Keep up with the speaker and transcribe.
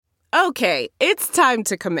Okay, it's time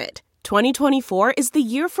to commit. 2024 is the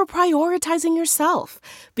year for prioritizing yourself.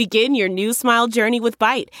 Begin your new smile journey with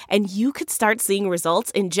Byte, and you could start seeing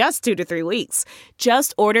results in just 2 to 3 weeks.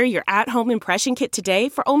 Just order your at-home impression kit today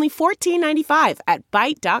for only $14.95 at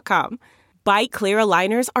Byte.com. Byte Clear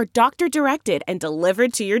aligners are doctor-directed and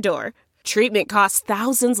delivered to your door. Treatment costs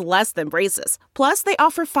thousands less than braces. Plus, they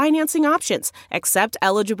offer financing options, accept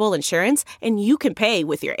eligible insurance, and you can pay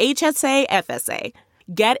with your HSA, FSA.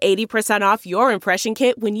 Get 80% off your impression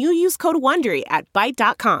kit when you use code WONDERY at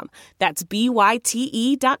Byte.com. That's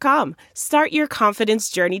BYTE.com. Start your confidence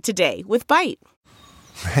journey today with Byte.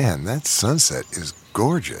 Man, that sunset is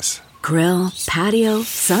gorgeous. Grill, patio,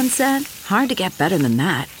 sunset. Hard to get better than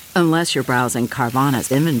that. Unless you're browsing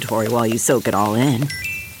Carvana's inventory while you soak it all in.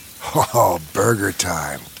 Oh, burger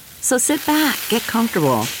time. So sit back, get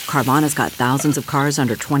comfortable. Carvana's got thousands of cars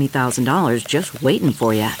under $20,000 just waiting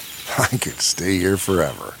for you. I could stay here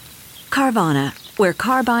forever. Carvana, where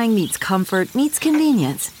car buying meets comfort meets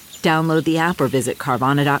convenience. Download the app or visit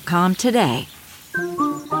Carvana.com today.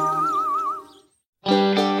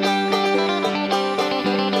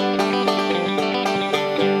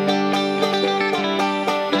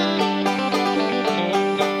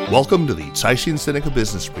 Welcome to the Caixin-Sinica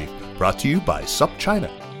Business Brief, brought to you by Sup China.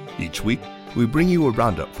 Each week, we bring you a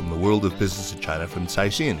roundup from the world of business in China from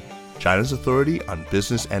Caixin, China's authority on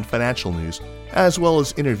business and financial news, as well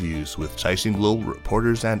as interviews with Caixin Global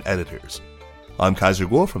reporters and editors. I'm Kaiser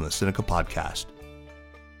Guo from the Sinica Podcast.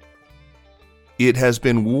 It has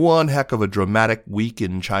been one heck of a dramatic week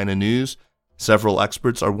in China news. Several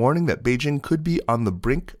experts are warning that Beijing could be on the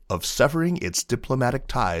brink of severing its diplomatic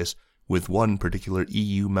ties with one particular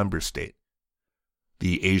EU member state.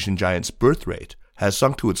 The Asian giant's birth rate has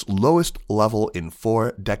sunk to its lowest level in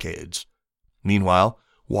 4 decades. Meanwhile,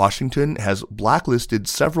 Washington has blacklisted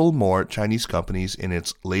several more Chinese companies in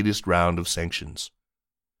its latest round of sanctions.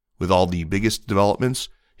 With all the biggest developments,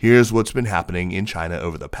 here's what's been happening in China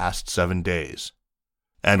over the past 7 days.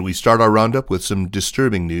 And we start our roundup with some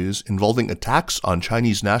disturbing news involving attacks on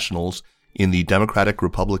Chinese nationals in the Democratic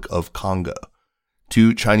Republic of Congo.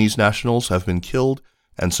 2 Chinese nationals have been killed,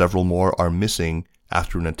 and several more are missing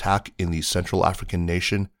after an attack in the Central African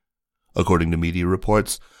nation. According to media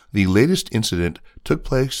reports, the latest incident took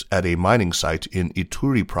place at a mining site in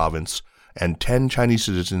Ituri province, and 10 Chinese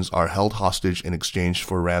citizens are held hostage in exchange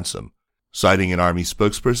for ransom. Citing an army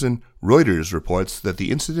spokesperson, Reuters reports that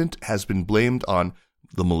the incident has been blamed on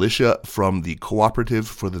the militia from the Cooperative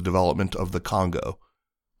for the Development of the Congo.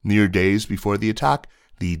 Mere days before the attack,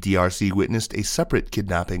 the DRC witnessed a separate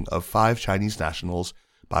kidnapping of 5 Chinese nationals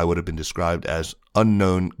by what have been described as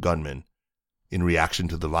unknown gunmen. In reaction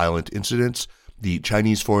to the violent incidents, the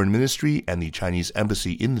Chinese Foreign Ministry and the Chinese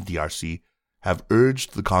Embassy in the DRC have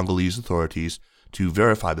urged the Congolese authorities to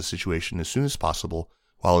verify the situation as soon as possible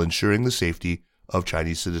while ensuring the safety of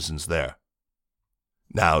Chinese citizens there.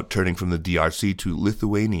 Now, turning from the DRC to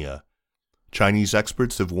Lithuania, Chinese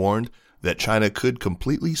experts have warned that China could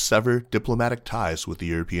completely sever diplomatic ties with the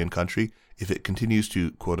European country if it continues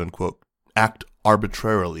to, quote-unquote, act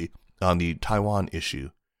arbitrarily on the Taiwan issue.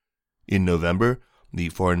 In November, the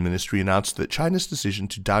Foreign Ministry announced that China's decision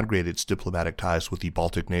to downgrade its diplomatic ties with the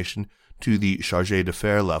Baltic nation to the chargé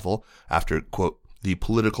d'affaires level after, quote, the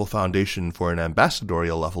political foundation for an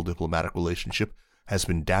ambassadorial level diplomatic relationship has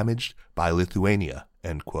been damaged by Lithuania,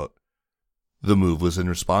 end quote. The move was in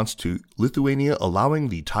response to Lithuania allowing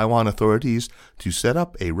the Taiwan authorities to set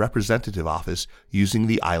up a representative office using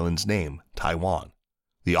the island's name, Taiwan.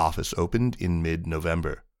 The office opened in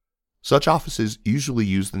mid-November. Such offices usually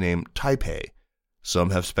use the name Taipei.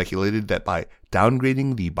 Some have speculated that by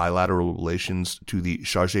downgrading the bilateral relations to the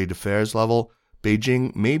chargé d'affaires level,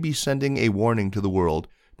 Beijing may be sending a warning to the world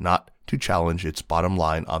not to challenge its bottom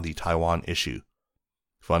line on the Taiwan issue.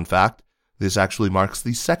 Fun fact, this actually marks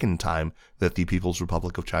the second time that the People's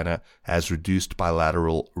Republic of China has reduced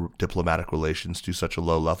bilateral diplomatic relations to such a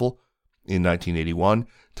low level. In 1981,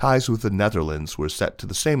 ties with the Netherlands were set to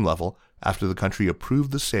the same level after the country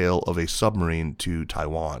approved the sale of a submarine to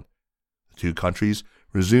Taiwan. The 2 countries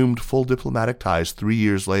resumed full diplomatic ties 3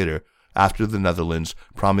 years later after the Netherlands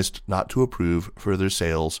promised not to approve further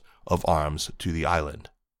sales of arms to the island.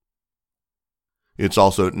 It's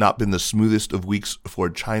also not been the smoothest of weeks for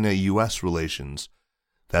China-U.S. relations.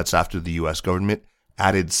 That's after the U.S. government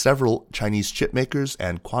added several Chinese chipmakers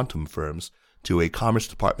and quantum firms to a Commerce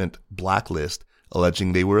Department blacklist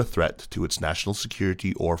alleging they were a threat to its national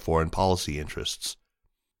security or foreign policy interests.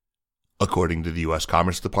 According to the U.S.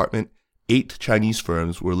 Commerce Department, 8 Chinese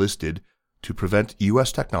firms were listed to prevent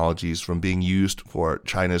U.S. technologies from being used for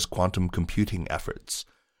China's quantum computing efforts.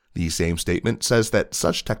 The same statement says that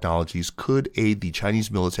such technologies could aid the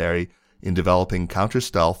Chinese military in developing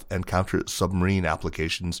counter-stealth and counter-submarine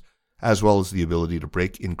applications, as well as the ability to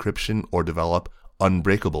break encryption or develop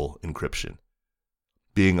unbreakable encryption.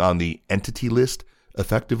 Being on the entity list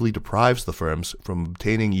effectively deprives the firms from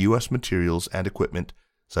obtaining U.S. materials and equipment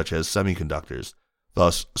such as semiconductors,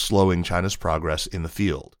 thus slowing China's progress in the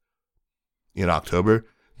field. In October,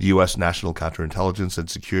 the U.S. National Counterintelligence and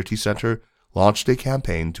Security Center launched a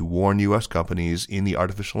campaign to warn U.S. companies in the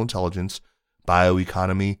artificial intelligence,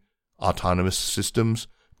 bioeconomy, autonomous systems,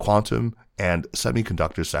 quantum, and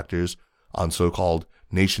semiconductor sectors on so-called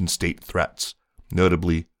nation-state threats,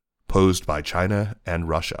 notably posed by China and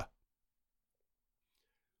Russia.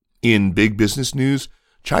 In big business news,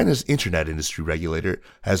 China's internet industry regulator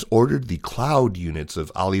has ordered the cloud units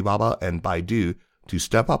of Alibaba and Baidu to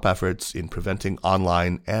step up efforts in preventing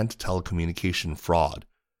online and telecommunication fraud.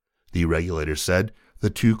 The regulator said the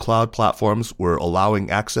two cloud platforms were allowing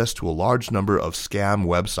access to a large number of scam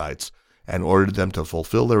websites and ordered them to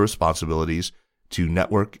fulfill their responsibilities to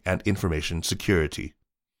network and information security.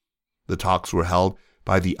 The talks were held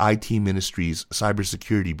by the IT Ministry's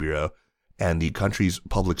Cybersecurity Bureau and the country's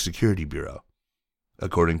Public Security Bureau.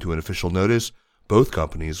 According to an official notice, both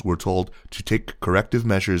companies were told to take corrective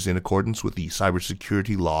measures in accordance with the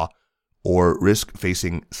cybersecurity law or risk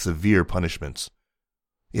facing severe punishments.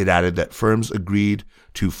 It added that firms agreed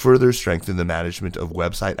to further strengthen the management of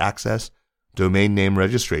website access, domain name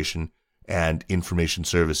registration, and information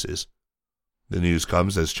services. The news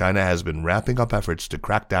comes as China has been ramping up efforts to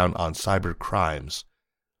crack down on cyber crimes.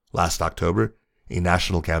 Last October, a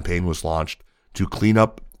national campaign was launched to clean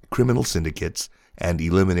up criminal syndicates and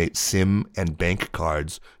eliminate SIM and bank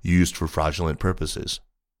cards used for fraudulent purposes.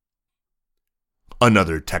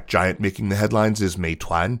 Another tech giant making the headlines is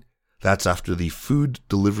Meituan. That's after the food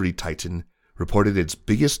delivery titan reported its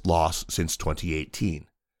biggest loss since 2018.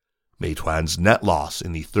 Meituan's net loss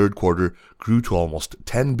in the third quarter grew to almost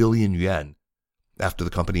 10 billion yuan, after the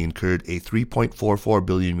company incurred a 3.44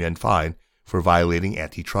 billion yuan fine for violating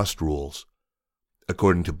antitrust rules.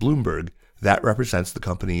 According to Bloomberg, that represents the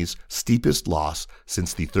company's steepest loss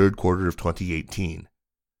since the third quarter of 2018.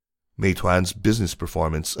 Meituan's business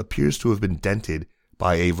performance appears to have been dented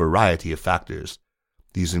by a variety of factors.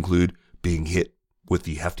 These include being hit with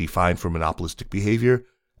the hefty fine for monopolistic behavior,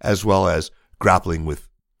 as well as grappling with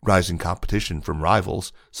rising competition from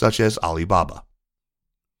rivals such as Alibaba.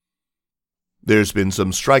 There's been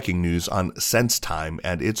some striking news on SenseTime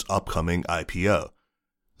and its upcoming IPO.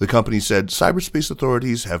 The company said cyberspace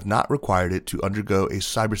authorities have not required it to undergo a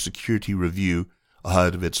cybersecurity review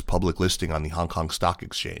ahead of its public listing on the Hong Kong Stock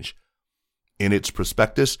Exchange. In its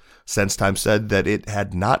prospectus, SenseTime said that it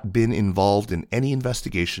had not been involved in any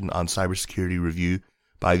investigation on cybersecurity review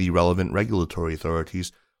by the relevant regulatory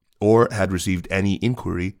authorities or had received any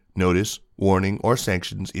inquiry, notice, warning, or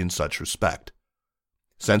sanctions in such respect.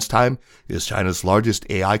 SenseTime is China's largest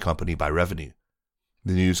AI company by revenue.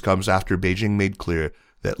 The news comes after Beijing made clear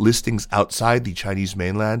that listings outside the Chinese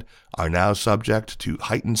mainland are now subject to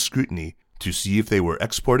heightened scrutiny to see if they were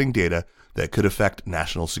exporting data that could affect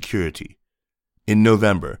national security. In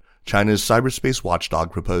November, China's cyberspace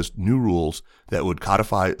watchdog proposed new rules that would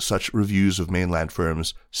codify such reviews of mainland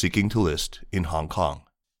firms seeking to list in Hong Kong.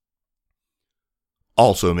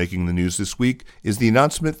 Also making the news this week is the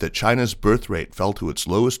announcement that China's birth rate fell to its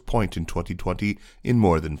lowest point in 2020 in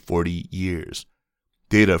more than 40 years.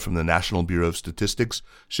 Data from the National Bureau of Statistics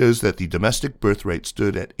shows that the domestic birth rate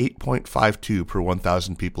stood at 8.52 per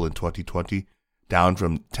 1,000 people in 2020, down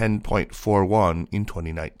from 10.41 in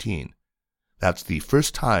 2019. That's the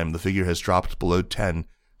first time the figure has dropped below 10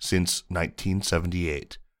 since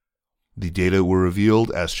 1978. The data were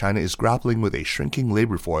revealed as China is grappling with a shrinking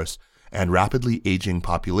labor force and rapidly aging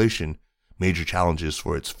population, major challenges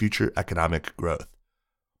for its future economic growth.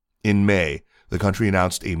 In May, the country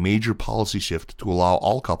announced a major policy shift to allow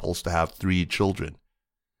all couples to have 3 children.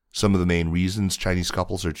 Some of the main reasons Chinese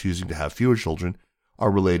couples are choosing to have fewer children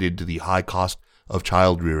are related to the high cost of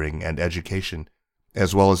child rearing and education,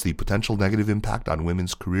 as well as the potential negative impact on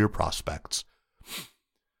women's career prospects.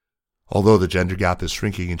 Although the gender gap is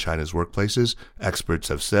shrinking in China's workplaces, experts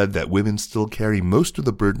have said that women still carry most of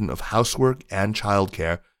the burden of housework and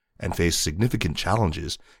childcare and face significant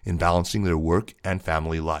challenges in balancing their work and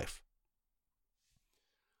family life.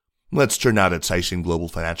 Let's turn now to Caixin Global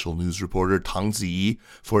Financial News reporter Tang Ziyi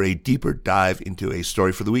for a deeper dive into a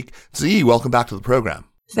story for the week. Ziyi, welcome back to the program.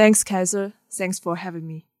 Thanks, Kaiser. Thanks for having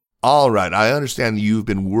me. All right, I understand you've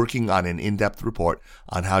been working on an in-depth report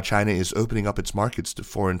on how China is opening up its markets to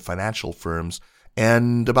foreign financial firms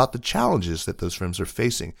and about the challenges that those firms are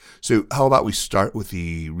facing. So how about we start with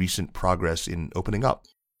the recent progress in opening up?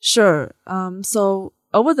 Sure. So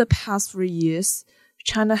over the past 3 years,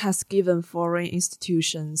 China has given foreign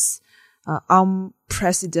institutions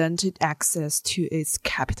unprecedented access to its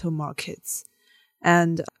capital markets.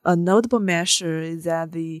 And a notable measure is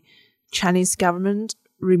that the Chinese government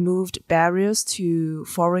removed barriers to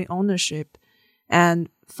foreign ownership and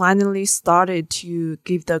finally started to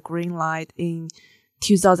give the green light in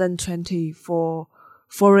 2020 for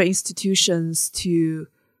foreign institutions to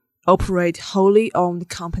operate wholly owned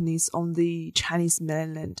companies on the Chinese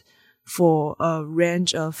mainland for a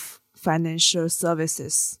range of financial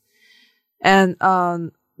services. And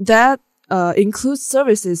that includes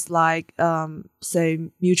services like, say,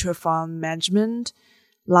 mutual fund management,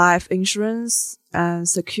 life insurance, and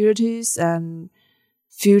securities and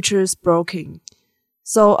futures broking.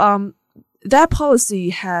 So that policy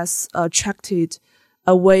has attracted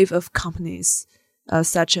a wave of companies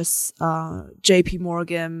such as JP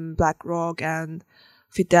Morgan, BlackRock, and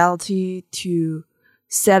Fidelity to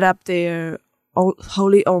set up their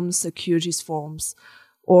wholly owned securities firms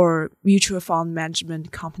or mutual fund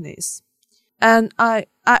management companies. And I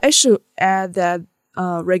should add that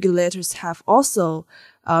regulators have also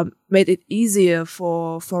made it easier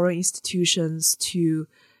for foreign institutions to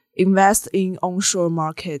invest in onshore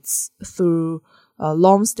markets through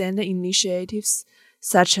long-standing initiatives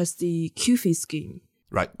such as the QFII scheme.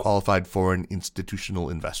 Right, qualified foreign institutional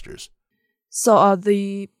investors. So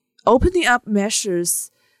the opening up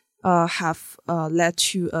measures have led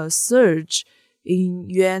to a surge in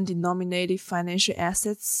yuan-denominated financial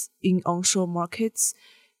assets in onshore markets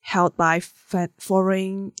held by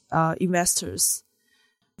foreign investors.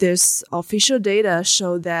 This official data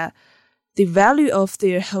show that the value of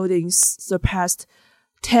their holdings surpassed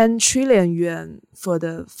 10 trillion yuan for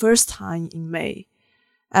the first time in May.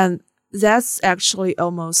 And that's actually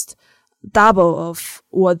almost double of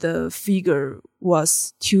what the figure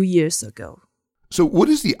was 2 years ago. So what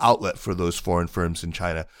is the outlet for those foreign firms in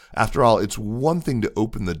China? After all, it's one thing to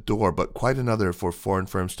open the door, but quite another for foreign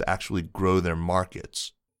firms to actually grow their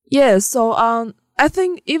markets. Yeah, so I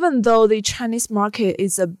think even though the Chinese market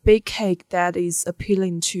is a big cake that is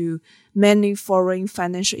appealing to many foreign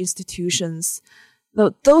financial institutions,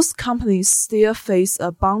 those companies still face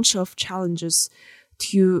a bunch of challenges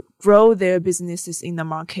to grow their businesses in the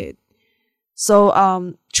market. So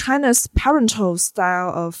China's parental style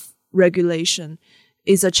of regulation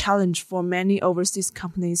is a challenge for many overseas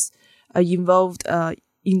companies involved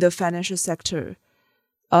in the financial sector.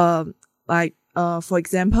 For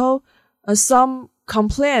example, some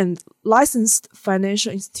compliant licensed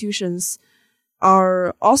financial institutions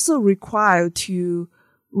are also required to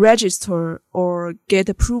register or get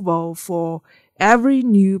approval for every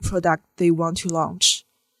new product they want to launch.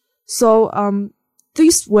 So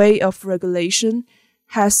this way of regulation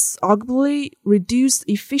has arguably reduced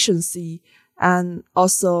efficiency and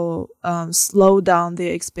also slowed down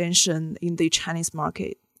their expansion in the Chinese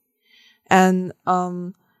market. And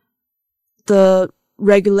the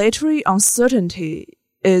regulatory uncertainty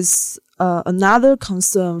is another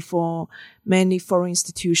concern for many foreign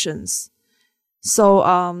institutions.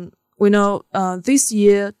 So we know this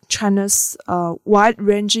year China's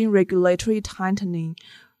wide-ranging regulatory tightening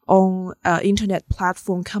on internet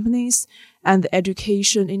platform companies and the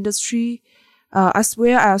education industry, as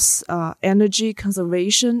well as energy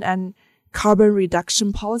conservation and carbon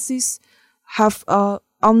reduction policies, have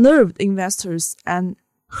unnerved investors and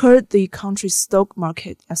hurt the country's stock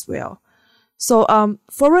market as well. So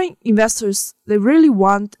foreign investors, they really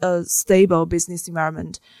want a stable business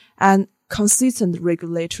environment and consistent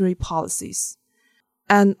regulatory policies.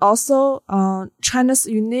 And also China's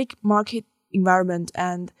unique market environment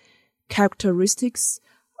and characteristics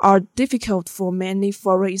are difficult for many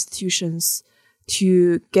foreign institutions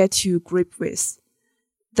to get to grip with.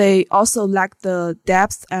 They also lack the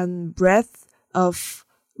depth and breadth of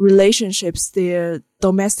relationships their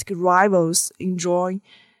domestic rivals enjoy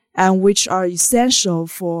and which are essential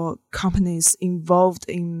for companies involved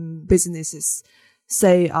in businesses,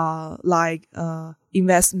 say like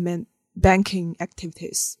investment banking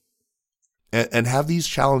activities. And have these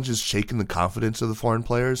challenges shaken the confidence of the foreign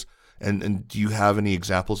players? And do you have any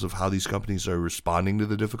examples of how these companies are responding to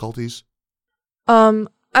the difficulties?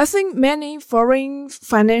 I think many foreign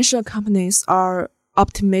financial companies are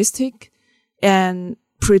optimistic and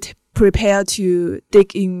prepared to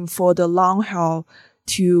dig in for the long haul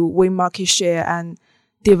to win market share and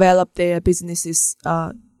develop their businesses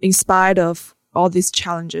in spite of all these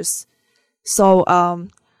challenges. So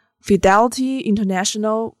Fidelity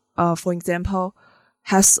International, for example,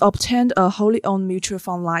 has obtained a wholly owned mutual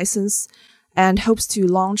fund license and hopes to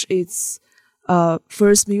launch its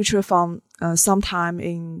first mutual fund sometime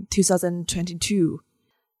in 2022.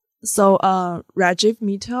 So Rajiv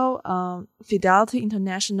Mittal, Fidelity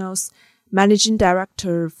International's managing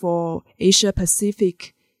director for Asia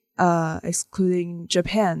Pacific, excluding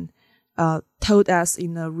Japan, told us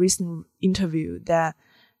in a recent interview that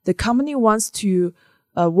the company wants to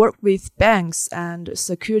work with banks and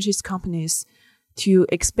securities companies to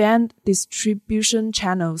expand distribution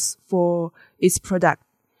channels for its product.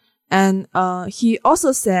 And he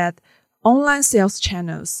also said online sales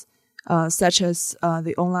channels, such as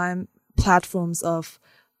the online platforms of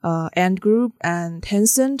Ant Group and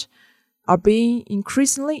Tencent, are being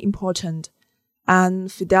increasingly important.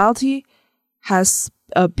 And Fidelity has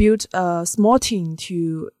built a small team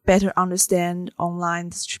to better understand online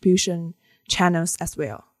distribution channels as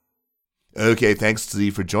well. Okay, thanks,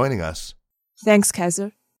 Zi, for joining us. Thanks,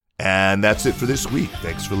 Kaiser. And that's it for this week.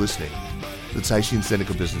 Thanks for listening. The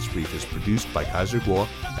Caixin-Sinica Business Brief is produced by Kaiser Guo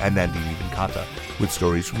and Nandini Venkata, with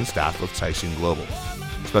stories from the staff of Caixin Global.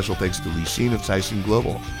 Special thanks to Li Xin of Caixin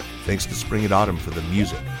Global. Thanks to Spring and Autumn for the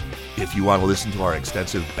music. If you want to listen to our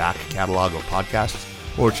extensive back catalog of podcasts,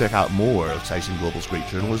 or check out more of Caixin Global's great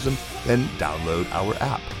journalism, then download our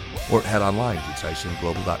app, or head online to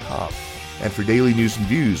caixinglobal.com. And for daily news and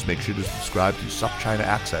views, make sure to subscribe to SupChina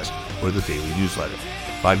Access or the daily newsletter.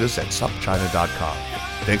 Find us at supchina.com.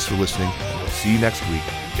 Thanks for listening, and we'll see you next week.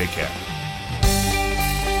 Take care.